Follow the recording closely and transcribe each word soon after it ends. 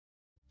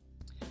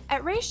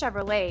At Ray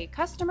Chevrolet,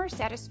 customer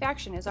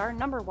satisfaction is our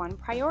 #1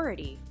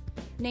 priority.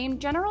 Named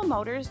General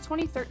Motors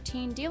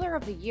 2013 Dealer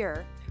of the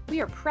Year,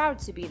 we are proud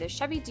to be the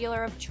Chevy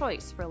dealer of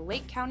choice for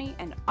Lake County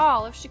and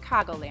all of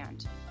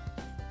Chicagoland.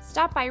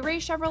 Stop by Ray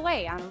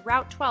Chevrolet on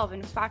Route 12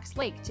 in Fox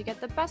Lake to get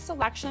the best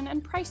selection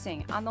and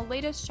pricing on the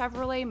latest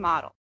Chevrolet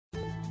model.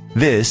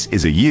 This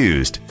is a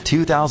used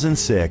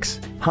 2006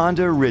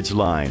 Honda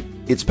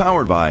Ridgeline. It's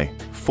powered by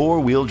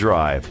 4-wheel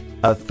drive,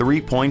 a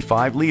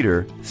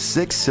 3.5-liter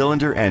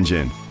 6-cylinder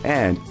engine,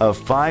 and a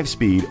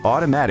 5-speed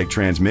automatic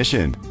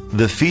transmission.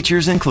 The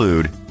features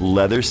include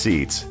leather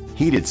seats,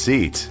 heated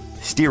seats,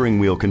 steering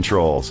wheel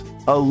controls,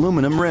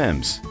 aluminum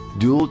rims,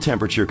 dual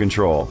temperature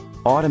control,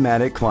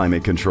 automatic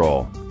climate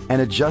control, an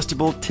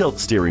adjustable tilt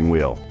steering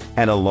wheel,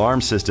 an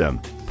alarm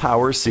system,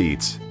 power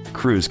seats,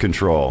 cruise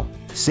control.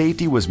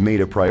 Safety was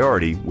made a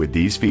priority with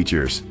these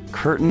features: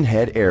 curtain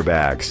head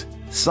airbags,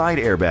 side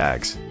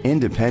airbags,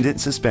 independent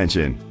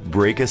suspension,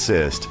 brake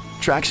assist,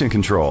 traction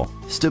control,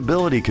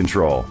 stability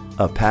control,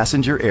 a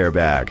passenger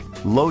airbag,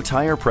 low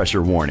tire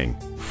pressure warning,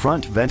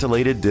 front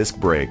ventilated disc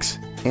brakes,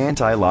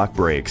 anti-lock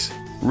brakes.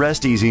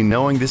 Rest easy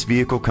knowing this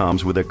vehicle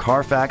comes with a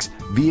Carfax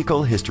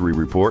Vehicle History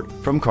Report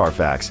from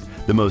Carfax,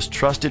 the most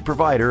trusted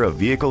provider of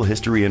vehicle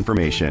history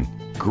information.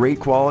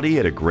 Great quality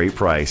at a great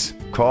price.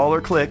 Call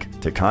or click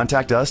to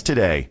contact us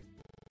today.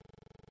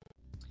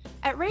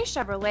 At Ray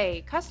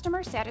Chevrolet,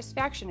 customer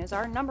satisfaction is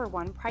our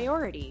 #1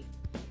 priority.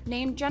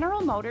 Named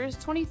General Motors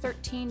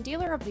 2013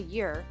 Dealer of the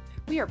Year,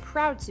 we are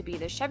proud to be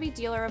the Chevy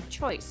dealer of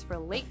choice for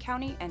Lake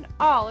County and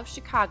all of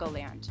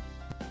Chicagoland.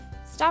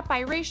 Stop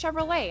by Ray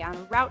Chevrolet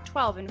on Route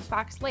 12 in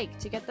Fox Lake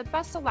to get the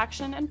best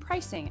selection and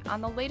pricing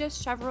on the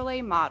latest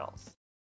Chevrolet models.